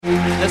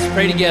Let's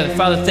pray together.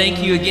 Father,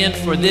 thank you again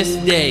for this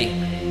day.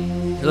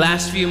 The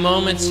last few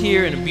moments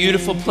here in a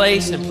beautiful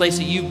place, in a place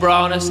that you've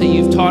brought us, that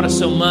you've taught us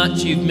so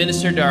much. You've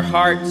ministered to our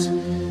hearts.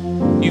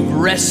 You've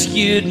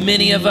rescued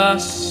many of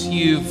us.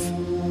 You've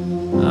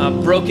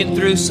broken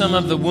through some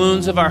of the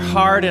wounds of our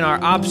heart and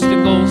our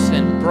obstacles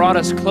and brought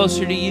us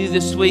closer to you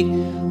this week.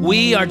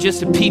 We are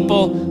just a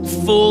people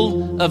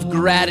full of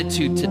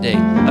gratitude today,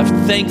 of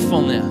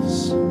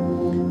thankfulness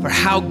for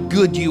how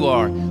good you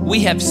are.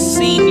 We have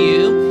seen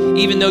you,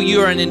 even though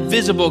you are an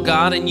invisible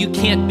God and you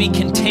can't be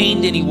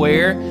contained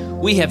anywhere.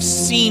 We have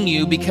seen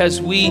you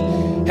because we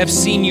have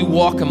seen you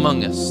walk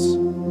among us.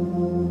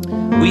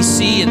 We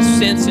see and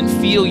sense and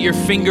feel your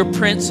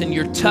fingerprints and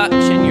your touch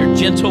and your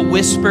gentle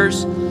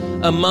whispers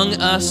among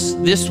us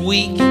this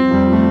week.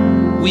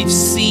 We've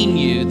seen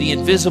you, the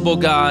invisible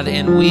God,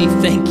 and we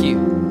thank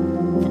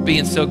you for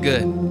being so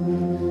good.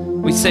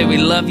 We say we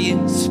love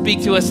you.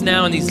 Speak to us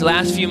now in these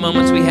last few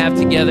moments we have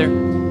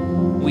together.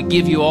 We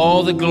give you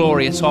all the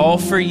glory. It's all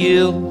for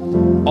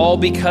you, all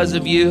because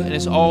of you, and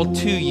it's all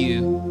to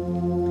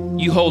you.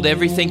 You hold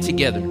everything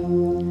together.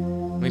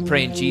 We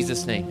pray in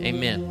Jesus' name.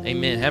 Amen.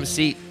 Amen. Have a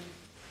seat.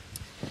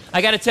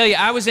 I got to tell you,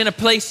 I was in a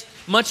place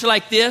much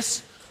like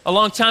this a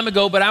long time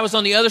ago, but I was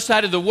on the other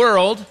side of the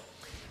world,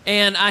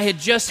 and I had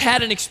just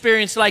had an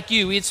experience like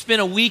you. We had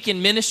spent a week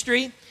in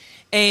ministry,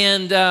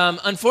 and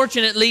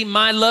unfortunately,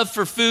 my love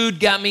for food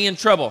got me in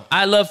trouble.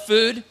 I love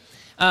food.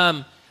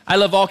 I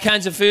love all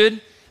kinds of food.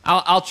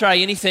 I'll try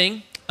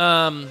anything.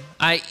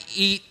 I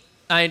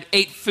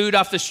ate food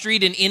off the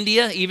street in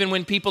India, even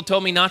when people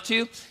told me not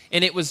to,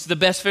 and it was the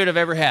best food I've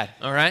ever had,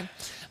 all right?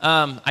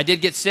 I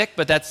did get sick,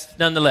 but that's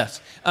nonetheless.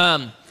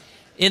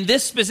 In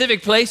this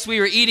specific place, we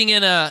were eating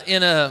in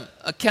a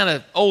kind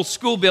of old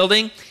school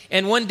building,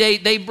 and one day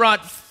they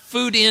brought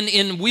food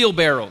in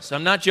wheelbarrows.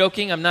 I'm not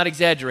joking. I'm not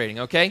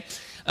exaggerating, okay?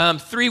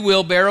 3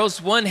 wheelbarrows.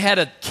 One had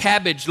a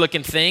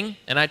cabbage-looking thing,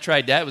 and I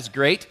tried that. It was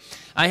great.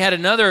 I had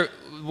another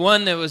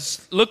one that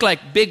looked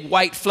like big,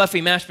 white,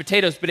 fluffy mashed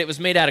potatoes, but it was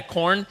made out of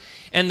corn.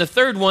 And the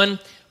third one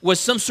was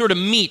some sort of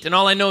meat, and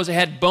all I know is it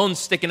had bones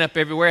sticking up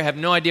everywhere. I have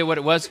no idea what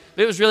it was,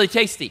 but it was really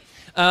tasty.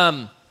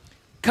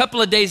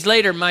 Couple of days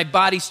later, my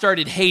body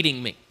started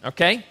hating me,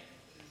 okay?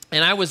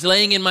 And I was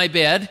laying in my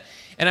bed,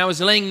 and I was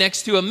laying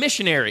next to a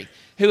missionary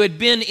who had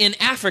been in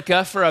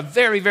Africa for a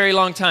very, very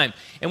long time.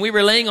 And we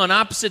were laying on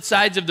opposite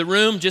sides of the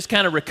room, just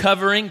kind of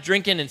recovering,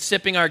 drinking and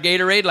sipping our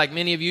Gatorade like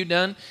many of you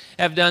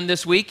have done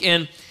this week.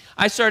 And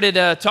I started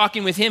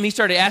talking with him. He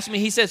started asking me,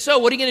 he said, so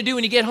what are you going to do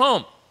when you get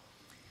home?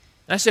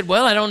 And I said,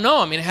 well, I don't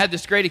know. I mean, I had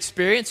this great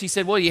experience. He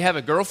said, well, you have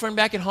a girlfriend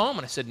back at home?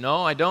 And I said,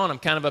 no, I don't. I'm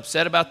kind of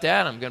upset about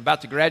that. I'm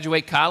about to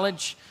graduate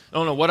college. I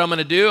don't know what I'm going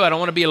to do. I don't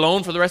want to be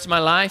alone for the rest of my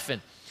life.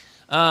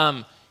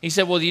 And he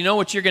said, well, do you know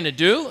what you're going to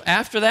do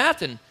after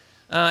that? And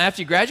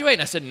after you graduate?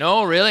 And I said,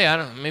 no, really, I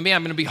don't. Maybe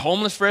I'm going to be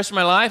homeless for the rest of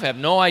my life. I have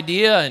no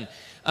idea.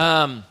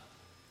 And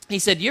he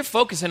said, you're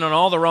focusing on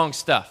all the wrong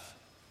stuff.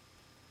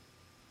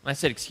 And I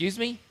said, excuse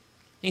me?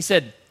 He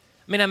said,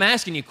 I mean, I'm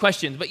asking you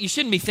questions, but you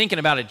shouldn't be thinking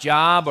about a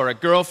job or a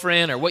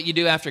girlfriend or what you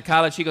do after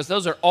college. He goes,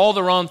 those are all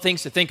the wrong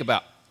things to think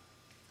about.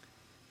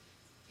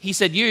 He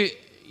said, you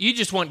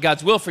just want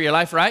God's will for your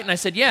life, right? And I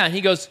said, yeah. And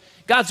he goes,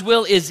 God's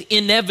will is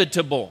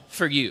inevitable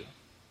for you.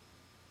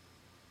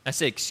 I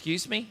said,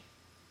 excuse me?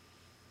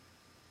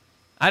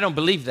 I don't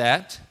believe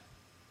that.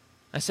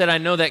 I said, I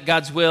know that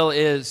God's will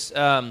is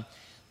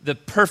the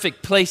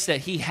perfect place that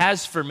he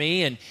has for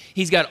me, and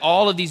he's got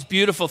all of these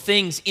beautiful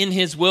things in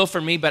his will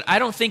for me, but I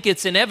don't think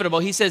it's inevitable.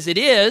 He says it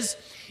is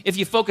if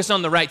you focus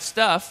on the right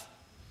stuff.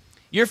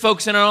 You're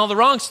focusing on all the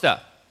wrong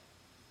stuff.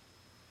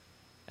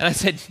 And I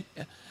said,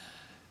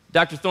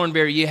 Dr.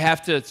 Thornberry, you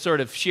have to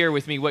sort of share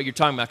with me what you're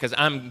talking about, because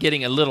I'm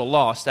getting a little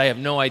lost. I have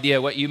no idea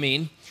what you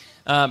mean.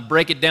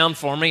 Break it down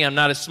for me. I'm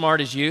not as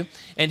smart as you.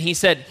 And he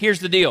said,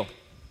 here's the deal.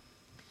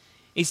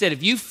 He said,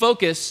 if you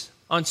focus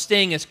on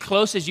staying as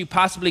close as you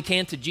possibly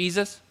can to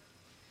Jesus,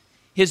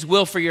 his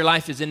will for your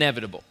life is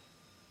inevitable.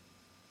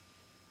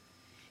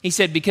 He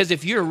said, because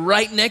if you're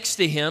right next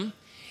to him,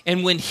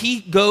 and when he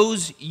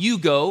goes, you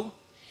go,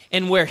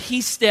 and where he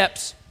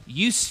steps,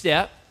 you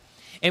step,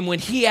 and when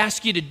he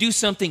asks you to do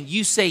something,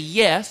 you say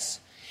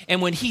yes,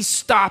 and when he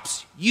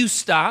stops, you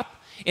stop,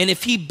 and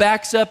if he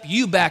backs up,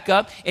 you back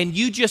up, and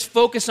you just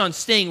focus on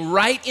staying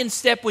right in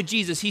step with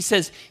Jesus. He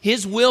says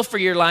his will for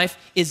your life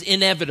is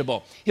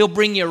inevitable. He'll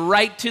bring you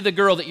right to the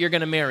girl that you're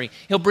going to marry.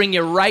 He'll bring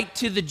you right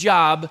to the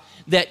job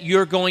that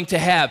you're going to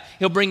have.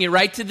 He'll bring you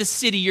right to the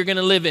city you're going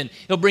to live in.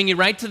 He'll bring you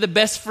right to the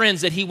best friends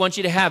that he wants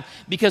you to have,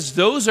 because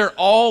those are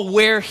all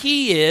where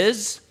he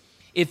is.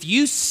 If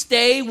you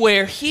stay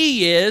where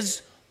he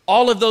is,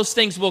 all of those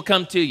things will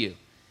come to you.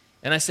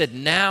 And I said,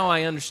 now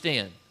I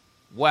understand.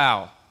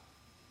 Wow.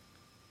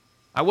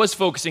 I was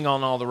focusing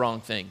on all the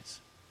wrong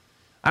things.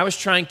 I was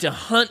trying to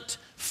hunt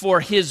for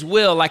his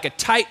will like a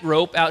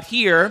tightrope out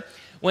here,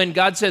 when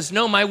God says,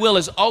 no, my will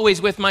is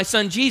always with my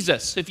son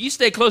Jesus. If you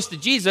stay close to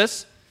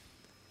Jesus,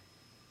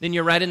 then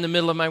you're right in the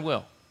middle of my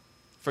will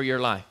for your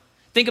life.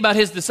 Think about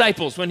his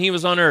disciples when he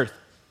was on earth.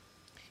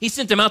 He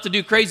sent them out to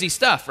do crazy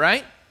stuff,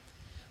 right?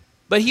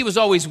 but he was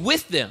always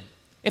with them.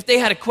 If they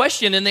had a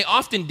question, and they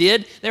often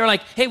did, they were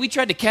like, hey, we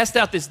tried to cast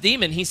out this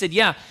demon. He said,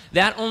 yeah,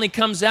 that only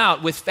comes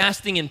out with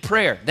fasting and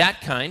prayer, that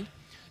kind.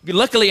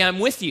 Luckily, I'm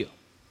with you.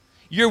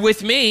 You're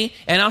with me,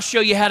 and I'll show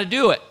you how to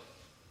do it.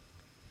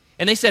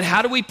 And they said,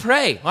 how do we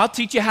pray? Well, I'll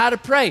teach you how to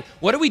pray.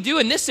 What do we do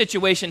in this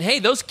situation? Hey,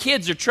 those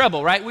kids are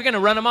trouble, right? We're going to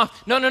run them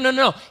off.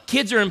 No.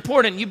 Kids are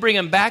important. You bring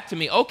them back to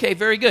me. Okay,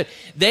 very good.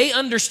 They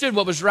understood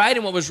what was right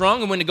and what was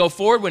wrong and when to go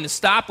forward, when to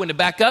stop, when to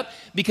back up,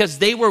 because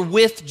they were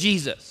with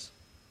Jesus.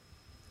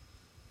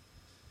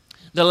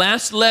 The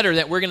last letter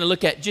that we're going to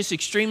look at just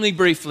extremely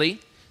briefly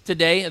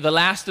today, the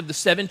last of the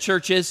 7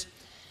 churches,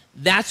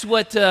 that's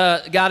what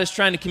God is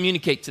trying to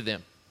communicate to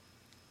them.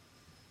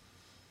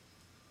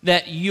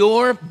 That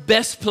your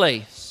best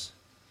place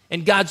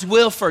and God's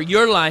will for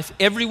your life,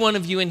 every one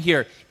of you in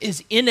here,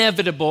 is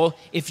inevitable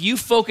if you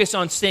focus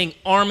on staying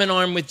arm in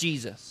arm with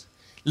Jesus,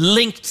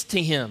 linked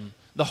to him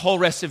the whole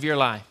rest of your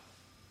life.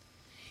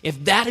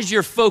 If that is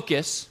your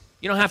focus,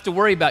 you don't have to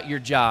worry about your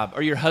job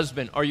or your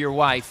husband or your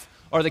wife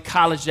or the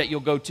college that you'll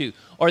go to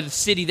or the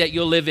city that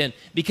you'll live in,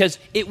 because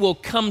it will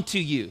come to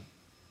you,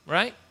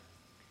 right?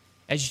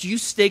 As you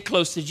stay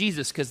close to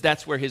Jesus, because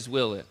that's where his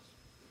will is.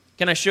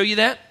 Can I show you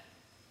that?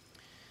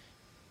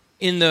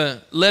 In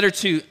the letter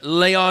to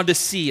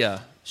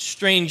Laodicea,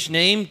 strange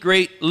name,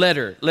 great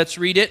letter. Let's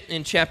read it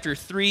in chapter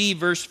 3,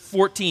 verse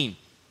 14.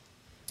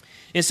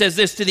 It says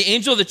this, to the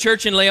angel of the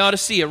church in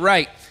Laodicea,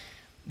 write,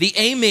 the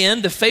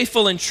Amen, the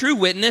faithful and true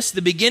witness,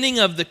 the beginning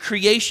of the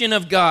creation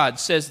of God,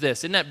 says this.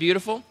 Isn't that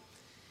beautiful?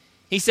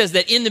 He says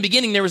that in the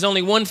beginning there was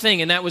only one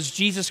thing, and that was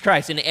Jesus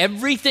Christ. And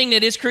everything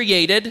that is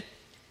created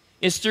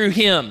is through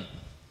him.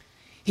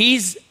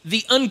 He's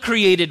the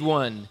uncreated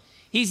one.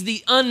 He's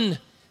the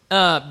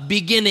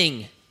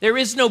beginning. There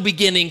is no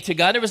beginning to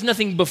God. There was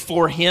nothing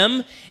before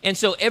him. And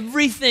so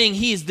everything,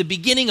 he is the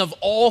beginning of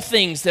all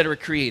things that are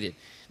created.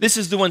 This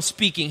is the one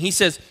speaking. He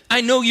says, I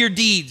know your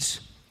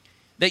deeds,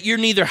 that you're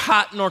neither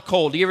hot nor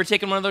cold. You ever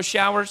taken one of those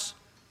showers?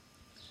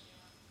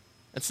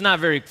 It's not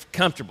very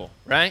comfortable,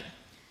 right?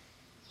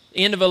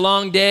 End of a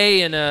long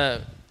day in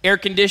an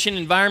air-conditioned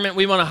environment,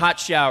 we want a hot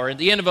shower. At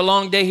the end of a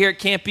long day here at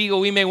Camp Eagle,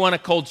 we may want a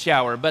cold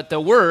shower. But the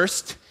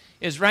worst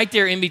is right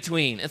there in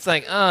between. It's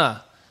like, I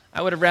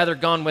would have rather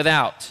gone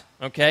without,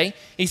 okay?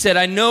 He said,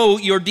 I know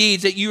your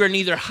deeds, that you are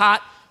neither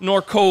hot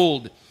nor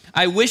cold.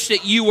 I wish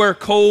that you were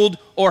cold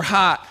or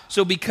hot.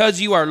 So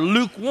because you are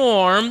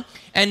lukewarm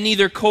and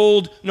neither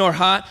cold nor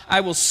hot,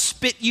 I will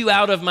spit you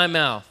out of my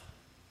mouth.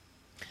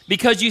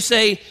 Because you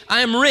say,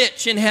 I am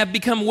rich and have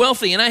become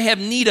wealthy, and I have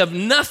need of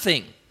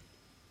nothing.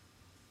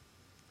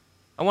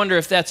 I wonder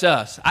if that's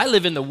us. I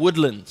live in the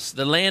woodlands,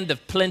 the land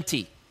of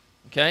plenty,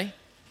 okay?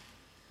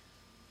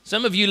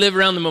 Some of you live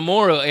around the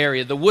Memorial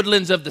area, the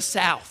woodlands of the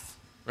South,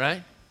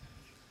 right?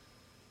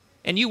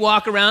 And you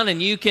walk around and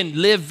you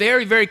can live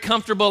very, very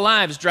comfortable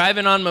lives,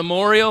 driving on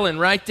Memorial and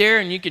right there,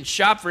 and you can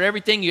shop for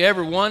everything you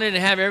ever wanted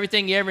and have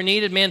everything you ever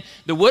needed. Man,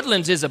 the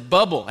woodlands is a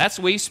bubble. That's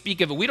the way you speak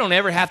of it. We don't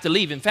ever have to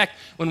leave. In fact,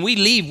 when we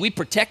leave, we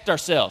protect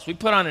ourselves. We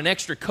put on an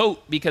extra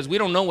coat because we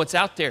don't know what's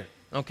out there,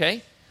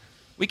 okay?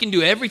 We can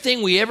do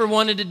everything we ever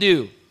wanted to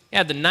do.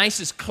 Have the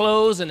nicest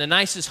clothes and the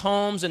nicest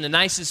homes and the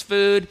nicest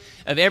food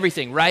of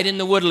everything right in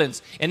the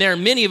woodlands. And there are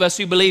many of us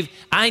who believe,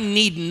 I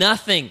need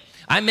nothing.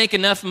 I make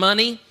enough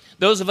money.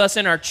 Those of us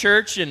in our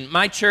church and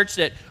my church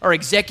that are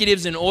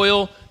executives in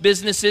oil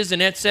businesses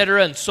and et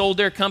cetera and sold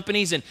their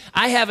companies, and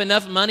I have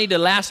enough money to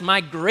last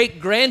my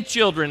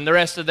great-grandchildren the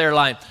rest of their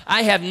life.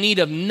 I have need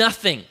of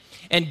nothing.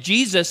 And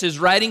Jesus is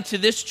writing to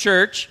this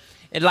church,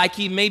 and like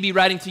he may be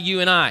writing to you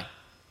and I.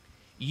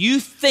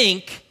 You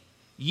think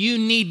you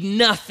need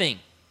nothing,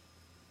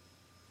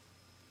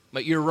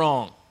 but you're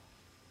wrong.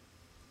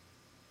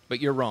 But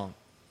you're wrong.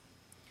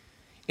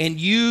 And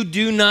you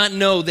do not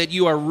know that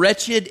you are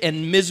wretched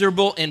and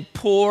miserable and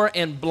poor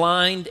and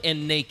blind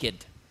and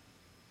naked.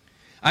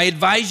 I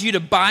advise you to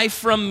buy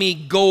from me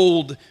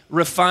gold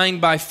refined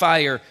by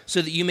fire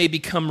so that you may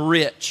become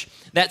rich.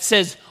 That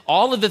says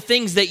all of the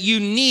things that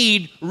you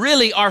need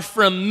really are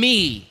from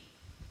me.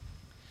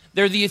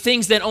 They're the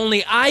things that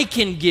only I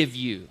can give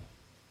you,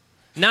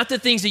 not the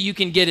things that you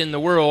can get in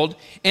the world.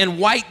 And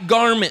white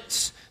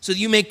garments so that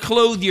you may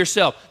clothe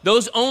yourself.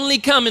 Those only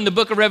come in the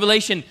book of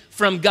Revelation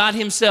from God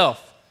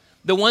himself.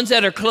 The ones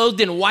that are clothed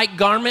in white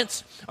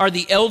garments are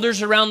the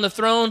elders around the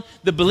throne,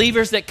 the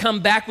believers that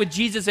come back with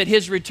Jesus at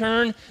his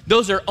return.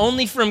 Those are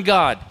only from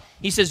God.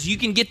 He says, you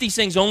can get these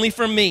things only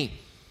from me.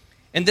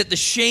 And that the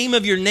shame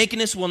of your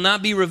nakedness will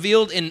not be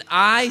revealed, and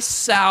eye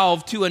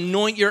salve to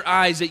anoint your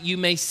eyes that you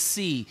may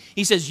see.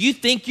 He says, you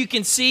think you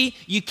can see,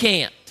 you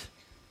can't.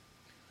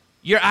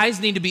 Your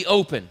eyes need to be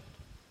open,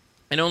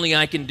 and only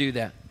I can do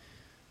that.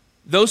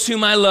 Those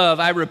whom I love,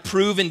 I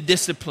reprove and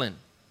discipline.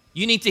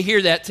 You need to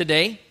hear that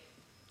today.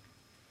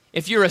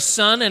 If you're a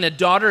son and a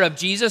daughter of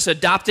Jesus,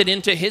 adopted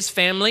into his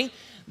family,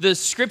 the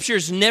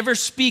scriptures never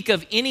speak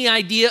of any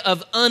idea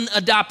of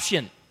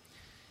unadoption.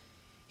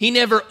 He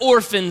never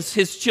orphans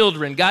his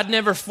children. God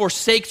never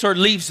forsakes or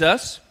leaves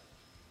us.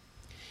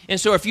 And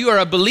so if you are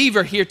a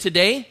believer here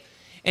today,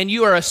 and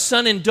you are a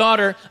son and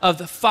daughter of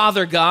the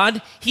Father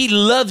God. He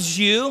loves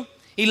you.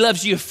 He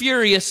loves you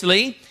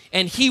furiously,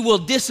 and he will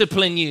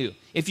discipline you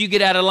if you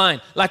get out of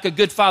line, like a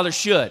good father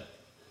should.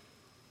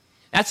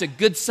 That's a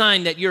good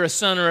sign that you're a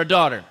son or a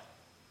daughter.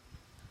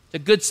 It's a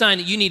good sign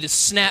that you need to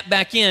snap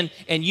back in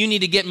and you need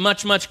to get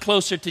much, much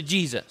closer to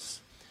Jesus.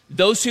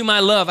 Those whom I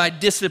love, I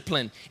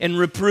discipline and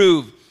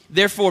reprove.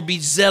 Therefore, be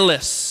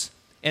zealous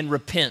and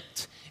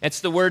repent.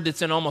 That's the word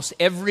that's in almost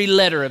every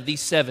letter of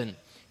these 7.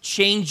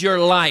 Change your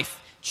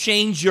life,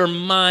 change your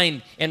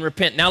mind, and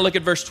repent. Now look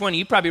at verse 20.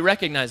 You probably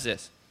recognize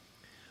this.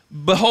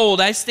 Behold,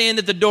 I stand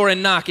at the door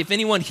and knock. If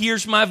anyone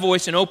hears my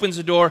voice and opens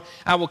the door,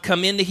 I will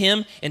come into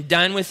him and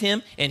dine with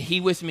him and he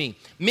with me.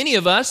 Many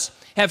of us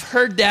have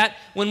heard that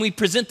when we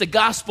present the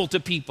gospel to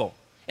people.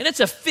 And it's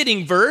a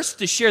fitting verse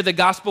to share the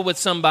gospel with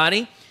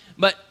somebody.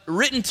 But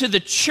written to the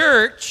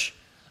church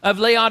of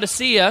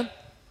Laodicea,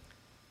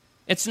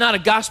 it's not a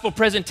gospel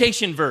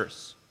presentation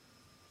verse.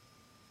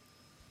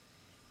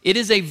 It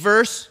is a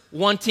verse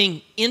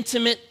wanting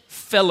intimate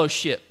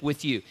fellowship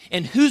with you.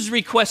 And who's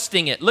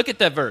requesting it? Look at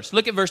that verse.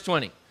 Look at verse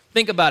 20.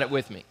 Think about it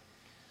with me.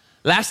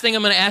 Last thing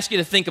I'm going to ask you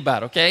to think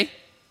about, okay?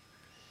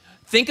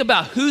 Think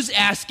about who's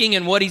asking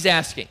and what he's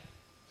asking.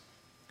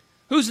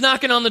 Who's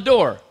knocking on the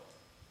door?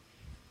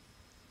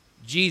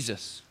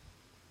 Jesus.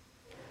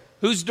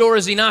 Whose door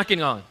is he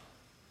knocking on?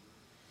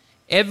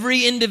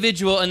 Every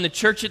individual in the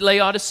church at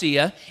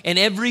Laodicea and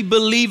every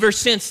believer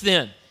since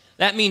then.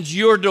 That means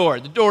your door,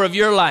 the door of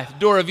your life, the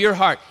door of your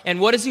heart. And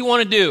what does he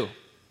want to do?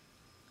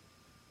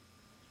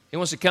 He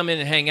wants to come in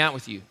and hang out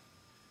with you.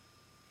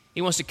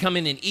 He wants to come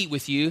in and eat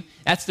with you.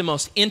 That's the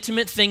most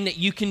intimate thing that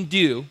you can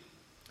do.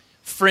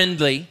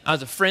 Friendly,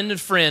 as a friend of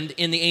friend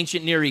in the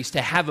ancient Near East,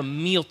 to have a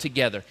meal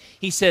together.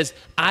 He says,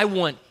 I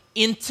want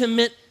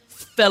intimate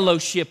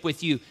fellowship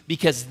with you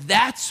because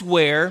that's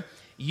where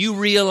you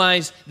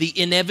realize the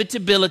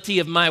inevitability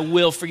of my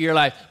will for your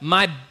life.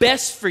 My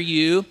best for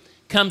you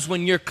comes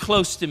when you're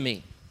close to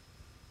me.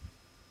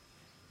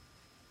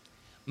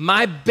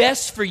 My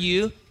best for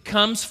you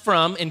comes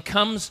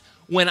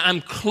when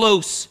I'm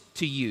close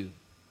to you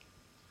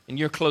and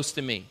you're close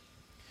to me.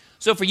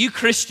 So for you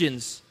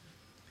Christians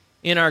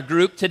in our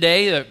group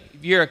today, if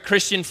you're a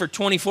Christian for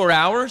 24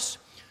 hours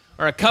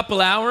or a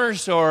couple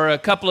hours or a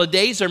couple of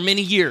days or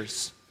many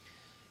years,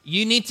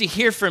 you need to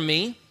hear from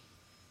me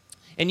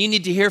and you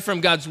need to hear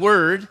from God's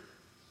word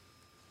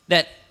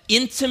that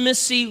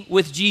intimacy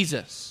with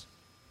Jesus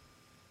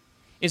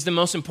is the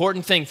most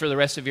important thing for the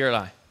rest of your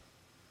life.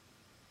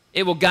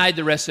 It will guide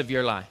the rest of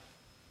your life.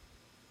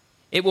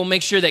 It will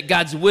make sure that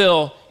God's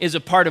will is a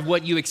part of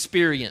what you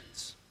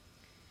experience.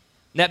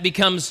 That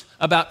becomes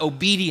about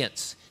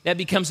obedience. That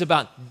becomes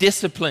about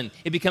discipline.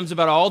 It becomes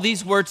about all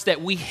these words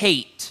that we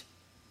hate.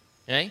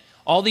 Okay?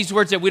 All these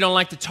words that we don't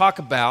like to talk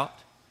about.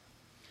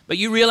 But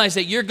you realize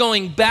that you're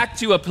going back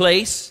to a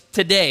place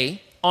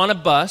today on a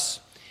bus.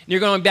 And you're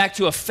going back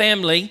to a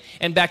family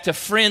and back to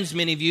friends,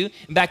 many of you,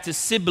 and back to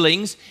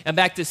siblings and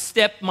back to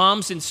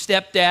stepmoms and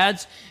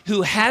stepdads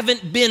who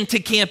haven't been to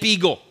Camp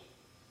Eagle.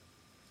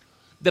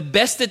 The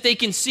best that they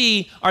can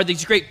see are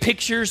these great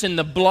pictures and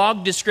the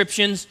blog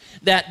descriptions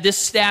that this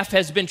staff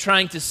has been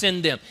trying to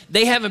send them.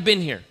 They haven't been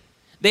here.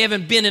 They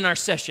haven't been in our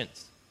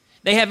sessions.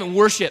 They haven't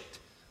worshiped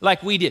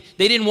like we did.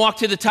 They didn't walk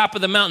to the top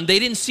of the mountain. They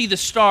didn't see the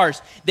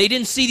stars. They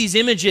didn't see these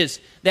images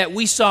that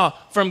we saw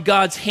from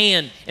God's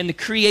hand and the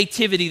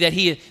creativity that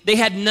He had. They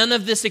had none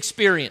of this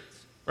experience,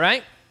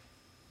 right?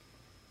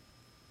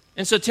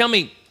 And so tell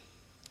me,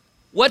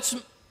 what's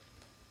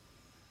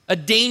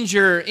in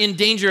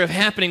danger of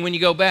happening when you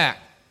go back?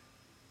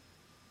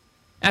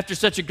 After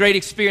such a great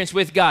experience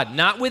with God.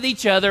 Not with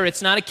each other.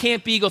 It's not a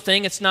Camp Eagle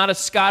thing. It's not a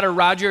Scott or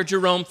Roger or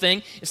Jerome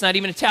thing. It's not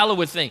even a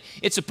Tallowood thing.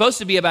 It's supposed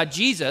to be about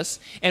Jesus,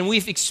 and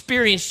we've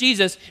experienced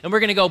Jesus, and we're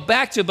going to go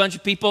back to a bunch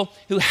of people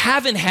who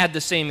haven't had the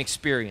same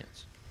experience.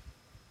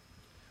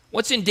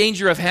 What's in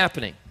danger of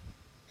happening?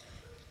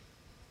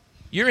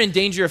 You're in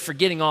danger of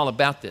forgetting all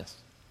about this.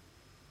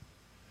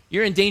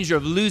 You're in danger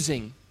of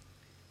losing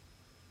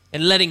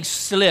and letting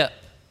slip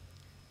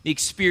the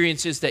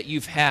experiences that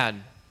you've had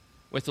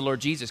with the Lord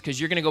Jesus, because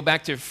you're going to go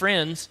back to your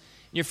friends,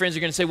 and your friends are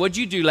going to say, what'd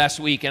you do last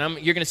week? And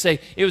you're going to say,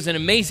 it was an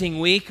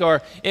amazing week,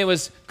 or it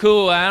was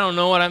cool, I don't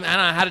know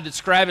how to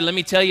describe it, let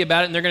me tell you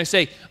about it. And they're going to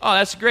say, oh,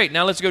 that's great,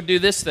 now let's go do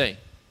this thing.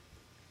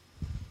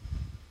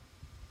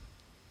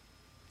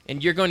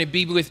 And you're going to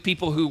be with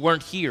people who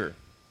weren't here.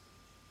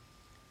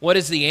 What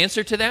is the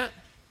answer to that?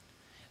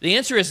 The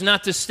answer is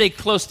not to stay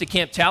close to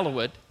Camp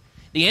Tallowood.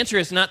 The answer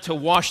is not to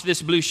wash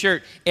this blue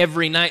shirt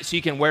every night so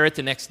you can wear it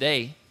the next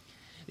day.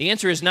 The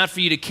answer is not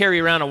for you to carry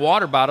around a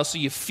water bottle so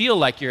you feel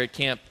like you're at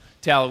Camp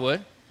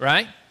Tallowood,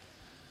 right?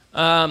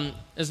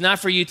 It's not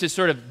for you to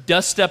sort of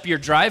dust up your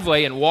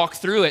driveway and walk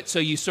through it so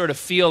you sort of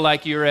feel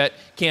like you're at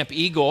Camp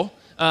Eagle.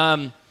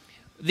 The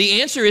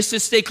answer is to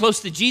stay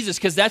close to Jesus,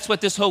 because that's what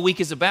this whole week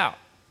is about.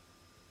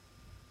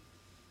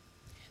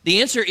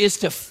 The answer is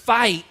to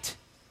fight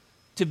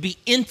to be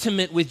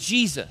intimate with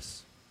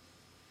Jesus,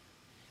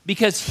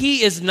 because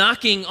He is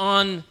knocking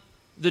on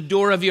the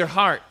door of your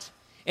heart.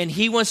 And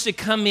he wants to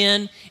come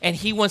in and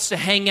he wants to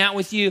hang out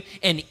with you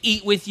and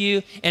eat with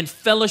you and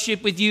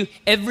fellowship with you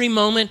every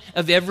moment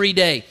of every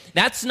day.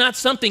 That's not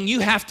something you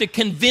have to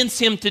convince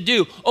him to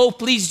do. Oh,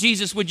 please,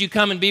 Jesus, would you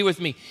come and be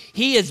with me?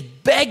 He is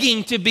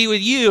begging to be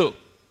with you.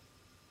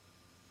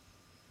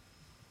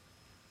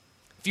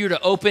 If you were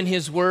to open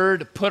his word,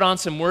 to put on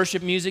some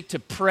worship music, to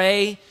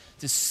pray,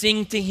 to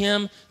sing to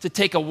him, to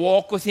take a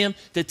walk with him,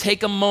 to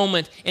take a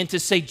moment and to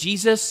say,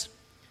 Jesus,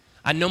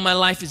 I know my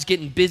life is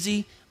getting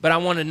busy, but I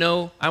want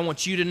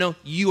you to know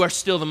you are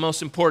still the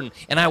most important,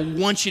 and I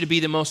want you to be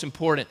the most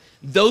important.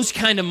 Those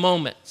kind of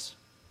moments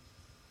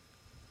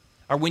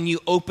are when you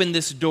open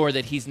this door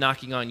that he's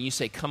knocking on. You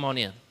say, come on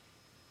in.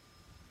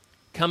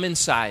 Come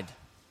inside.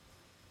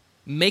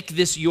 Make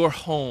this your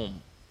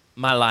home,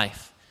 my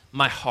life,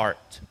 my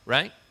heart,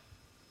 right?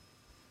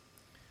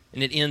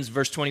 And it ends,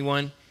 verse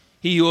 21.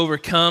 He who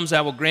overcomes,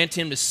 I will grant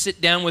him to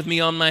sit down with me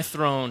on my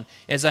throne,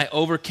 as I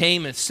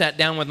overcame and sat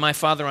down with my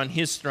Father on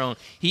his throne.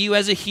 He who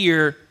has an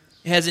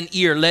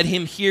ear, let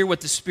him hear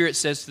what the Spirit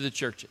says to the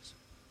churches.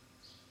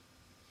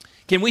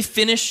 Can we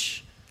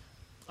finish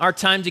our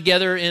time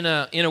together in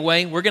a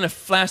way? We're going to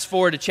fast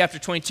forward to chapter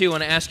 22. I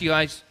want to ask you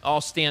guys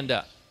all stand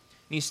up.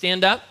 Can you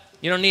stand up?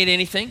 You don't need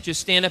anything.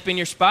 Just stand up in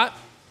your spot.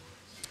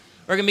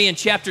 We're going to be in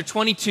chapter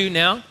 22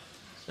 now.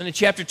 And in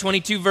chapter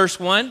 22, verse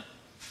 1.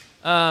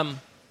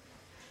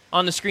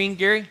 On the screen,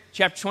 Gary,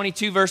 chapter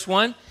 22, verse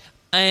 1.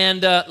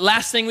 And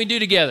last thing we do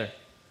together.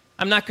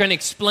 I'm not going to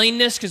explain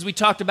this because we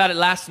talked about it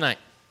last night.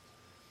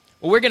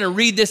 Well, we're going to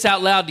read this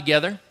out loud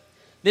together.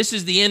 This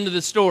is the end of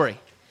the story.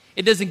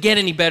 It doesn't get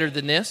any better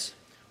than this.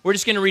 We're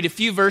just going to read a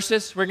few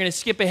verses. We're going to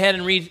skip ahead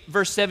and read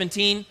verse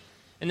 17,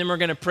 and then we're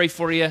going to pray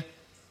for you,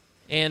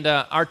 and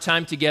our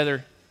time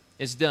together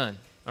is done.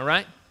 All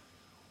right?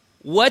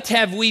 What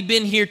have we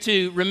been here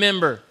to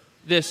remember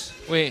this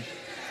week?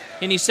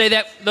 Can you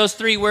say those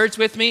three words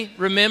with me?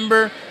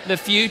 Remember the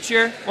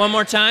future. One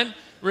more time.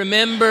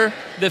 Remember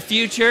the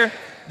future.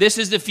 This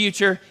is the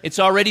future. It's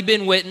already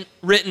been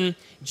written.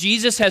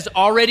 Jesus has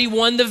already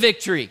won the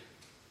victory.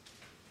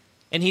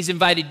 And he's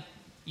invited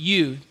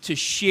you to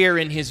share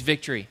in his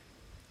victory.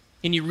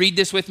 Can you read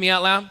this with me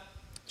out loud?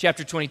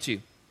 Chapter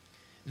 22.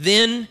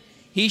 Then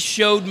he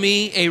showed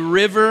me a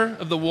river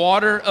of the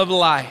water of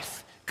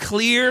life,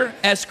 clear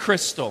as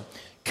crystal,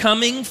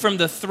 coming from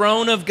the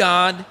throne of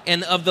God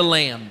and of the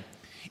Lamb.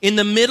 In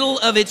the middle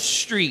of its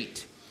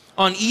street,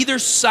 on either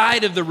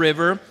side of the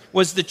river,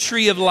 was the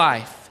tree of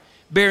life,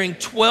 bearing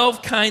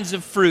 12 kinds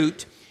of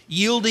fruit,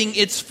 yielding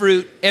its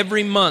fruit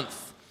every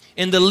month.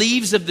 And the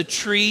leaves of the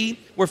tree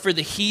were for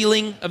the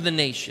healing of the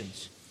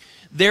nations.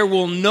 There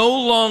will no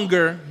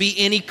longer be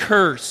any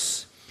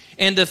curse,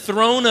 and the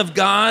throne of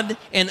God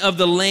and of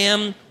the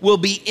Lamb will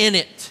be in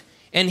it,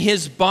 and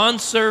his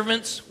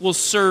bondservants will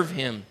serve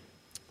him.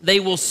 They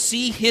will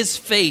see his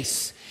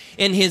face,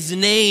 and his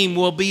name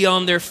will be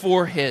on their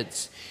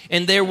foreheads.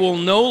 And there will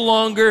no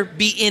longer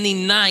be any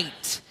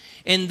night,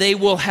 and they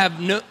will have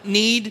no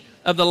need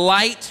of the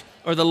light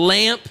or the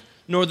lamp,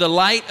 nor the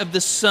light of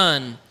the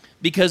sun,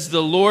 because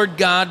the Lord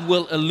God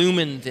will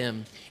illumine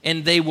them,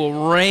 and they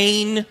will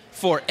reign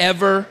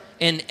forever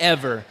and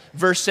ever.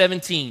 Verse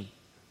 17.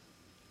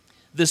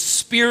 The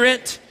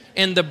Spirit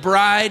and the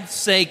bride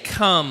say,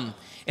 come.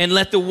 And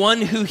let the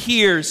one who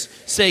hears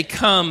say,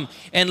 come.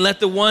 And let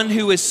the one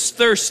who is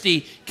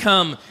thirsty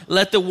come.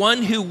 Let the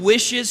one who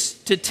wishes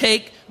to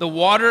take the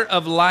water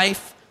of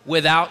life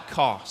without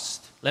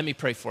cost. Let me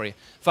pray for you.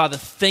 Father,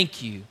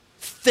 thank you.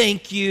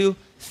 Thank you.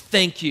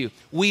 Thank you.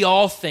 We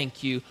all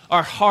thank you.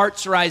 Our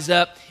hearts rise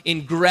up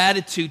in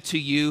gratitude to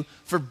you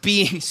for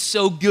being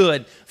so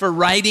good, for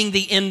writing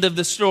the end of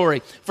the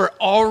story, for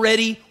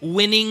already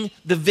winning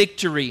the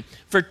victory,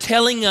 for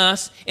telling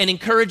us and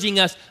encouraging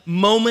us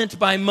moment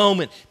by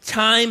moment,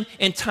 time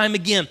and time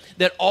again,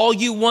 that all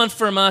you want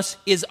from us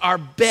is our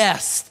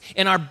best,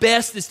 and our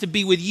best is to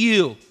be with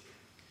you,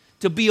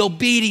 to be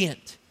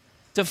obedient,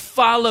 to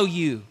follow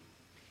you.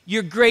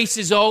 Your grace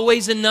is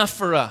always enough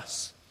for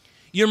us.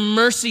 Your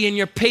mercy and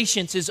your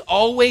patience is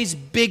always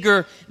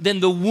bigger than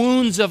the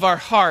wounds of our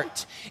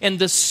heart and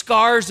the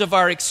scars of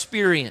our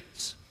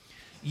experience.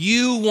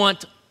 You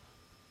want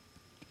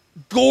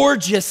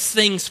gorgeous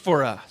things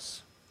for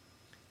us.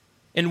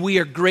 And we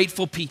are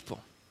grateful people.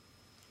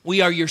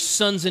 We are your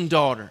sons and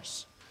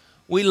daughters.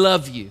 We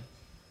love you.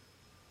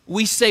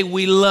 We say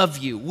we love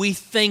you. We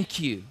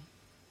thank you.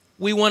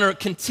 We want to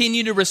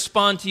continue to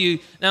respond to you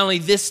not only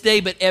this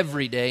day, but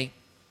every day.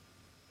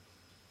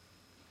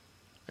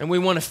 And we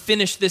want to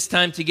finish this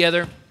time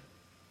together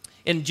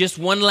in just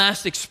one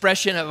last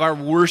expression of our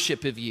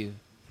worship of you.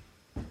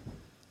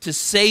 To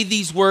say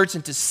these words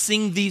and to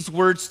sing these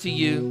words to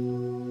you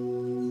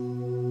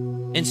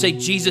and say,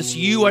 Jesus,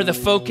 you are the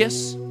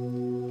focus.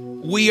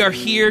 We are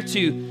here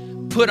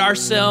to put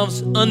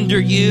ourselves under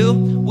you.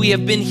 We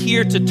have been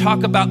here to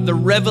talk about the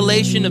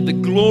revelation of the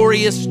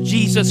glorious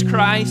Jesus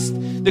Christ,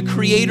 the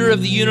creator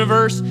of the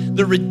universe,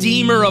 the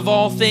redeemer of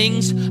all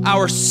things,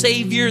 our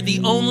Savior,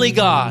 the only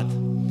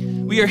God.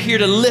 We are here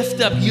to lift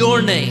up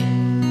your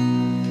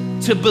name,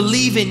 to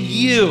believe in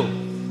you,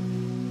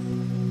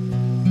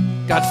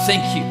 God,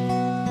 thank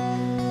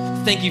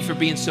you. Thank you for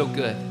being so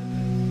good.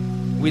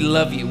 We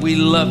love you. We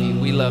love you.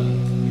 We love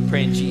you. We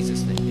pray in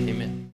Jesus' name.